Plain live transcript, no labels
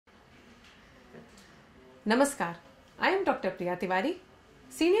Namaskar, I am Dr. Priya Tiwari,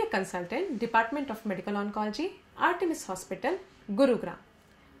 Senior Consultant, Department of Medical Oncology, Artemis Hospital, Gurugram.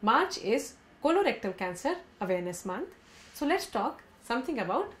 March is Colorectal Cancer Awareness Month. So let's talk something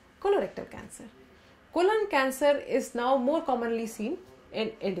about colorectal cancer. Colon cancer is now more commonly seen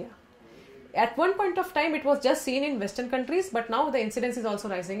in India. At one point of time it was just seen in Western countries, but now the incidence is also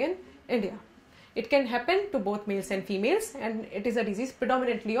rising in India. It can happen to both males and females, and it is a disease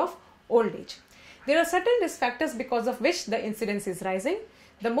predominantly of old age. There are certain risk factors because of which the incidence is rising.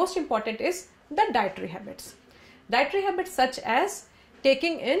 The most important is the dietary habits. Dietary habits such as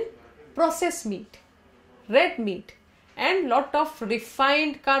taking in processed meat, red meat, and lot of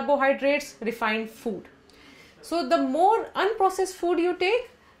refined carbohydrates, refined food. So the more unprocessed food you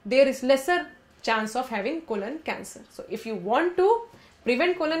take, there is lesser chance of having colon cancer. So if you want to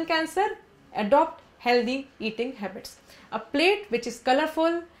prevent colon cancer, adopt healthy eating habits. A plate which is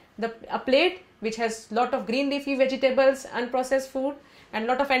colorful, a plate which has lot of green leafy vegetables, unprocessed food, and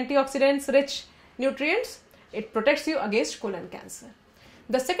lot of antioxidants rich nutrients, it protects you against colon cancer.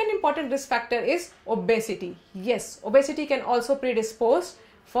 The second important risk factor is obesity. Yes, obesity can also predispose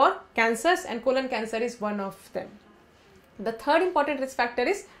for cancers, and colon cancer is one of them. The third important risk factor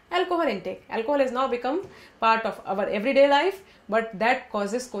is alcohol intake. Alcohol has now become part of our everyday life, but that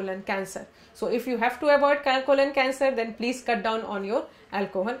causes colon cancer. So if you have to avoid colon cancer, then please cut down on your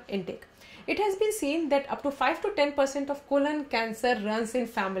alcohol intake. It has been seen that up to 5 to 10% of colon cancer runs in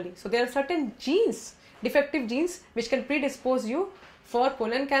family. So there are certain genes, defective genes, which can predispose you for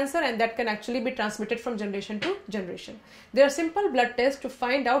colon cancer, and that can actually be transmitted from generation to generation. There are simple blood tests to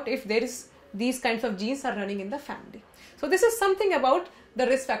find out if there is these kinds of genes are running in the family. So this is something about the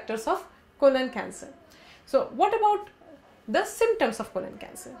risk factors of colon cancer. So what about the symptoms of colon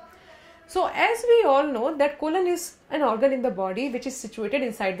cancer? So as we all know that colon is an organ in the body which is situated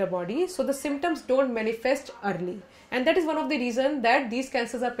inside the body. So the symptoms don't manifest early, and that is one of the reasons that these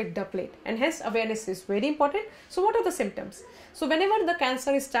cancers are picked up late, and hence awareness is very important. So what are the symptoms? So whenever the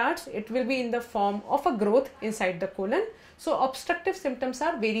cancer starts, it will be in the form of a growth inside the colon. So obstructive symptoms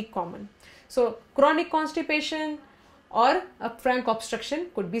are very common. So chronic constipation or a frank obstruction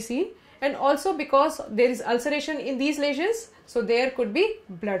could be seen, and also because there is ulceration in these lesions, so there could be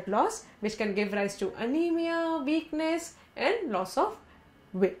blood loss which can give rise to anemia, weakness, and loss of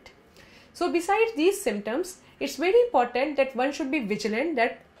weight. So besides these symptoms, it's very important that one should be vigilant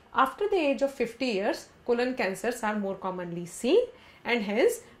that after the age of 50 years, colon cancers are more commonly seen, and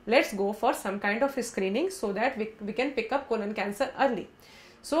hence let's go for some kind of screening so that we can pick up colon cancer early.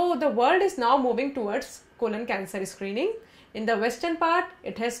 So the world is now moving towards colon cancer screening. In the western part,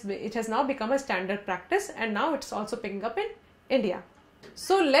 it has now become a standard practice, and now it's also picking up in India.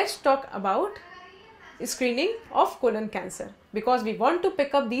 So let's talk about screening of colon cancer, because we want to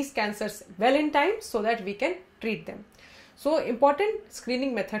pick up these cancers well in time so that we can treat them. So important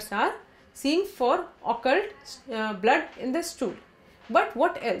screening methods are seeing for occult blood in the stool. But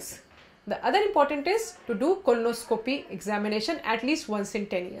what else? The other important is to do colonoscopy examination at least once in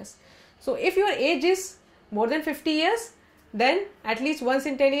 10 years. So if your age is more than 50 years, then at least once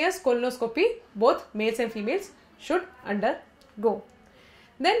in 10 years colonoscopy, both males and females should undergo.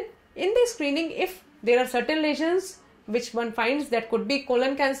 Then in the screening, if there are certain lesions which one finds that could be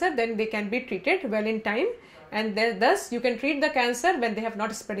colon cancer, then they can be treated well in time, and thus you can treat the cancer when they have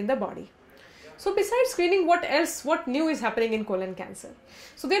not spread in the body. So besides screening, what else, what new is happening in colon cancer?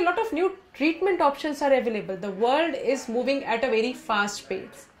 So there are a lot of new treatment options are available. The world is moving at a very fast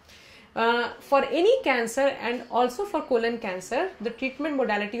pace. For any cancer and also for colon cancer, the treatment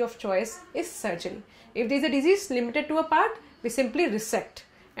modality of choice is surgery. If there is a disease limited to a part, we simply resect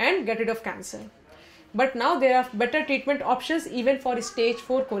and get rid of cancer. But now there are better treatment options even for stage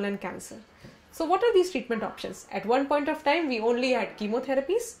 4 colon cancer. So what are these treatment options? At one point of time, we only had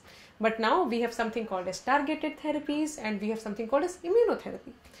chemotherapies, but now we have something called as targeted therapies, and we have something called as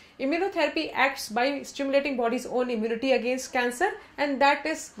immunotherapy. Immunotherapy acts by stimulating body's own immunity against cancer, and that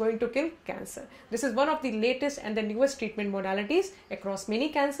is going to kill cancer. This is one of the latest and the newest treatment modalities across many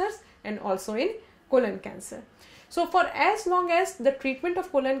cancers and also in colon cancer. So for as long as the treatment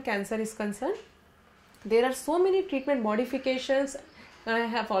of colon cancer is concerned, there are so many treatment modifications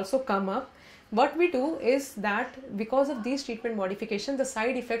have also come up. What we do is that because of these treatment modifications, the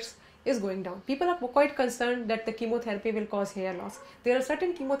side effects is going down. People are quite concerned that the chemotherapy will cause hair loss. There are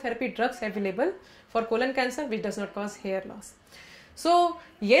certain chemotherapy drugs available for colon cancer which does not cause hair loss. So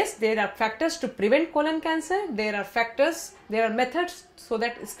yes, there are factors to prevent colon cancer. There are methods so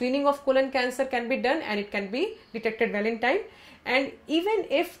that screening of colon cancer can be done and it can be detected well in time. And even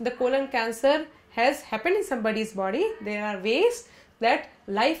if the colon cancer has happened in somebody's body, there are ways that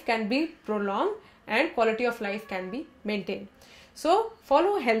life can be prolonged and quality of life can be maintained. So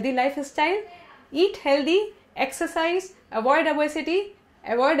follow a healthy lifestyle, eat healthy, exercise, avoid obesity,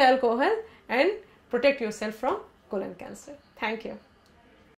 avoid alcohol, and protect yourself from colon cancer. Thank you.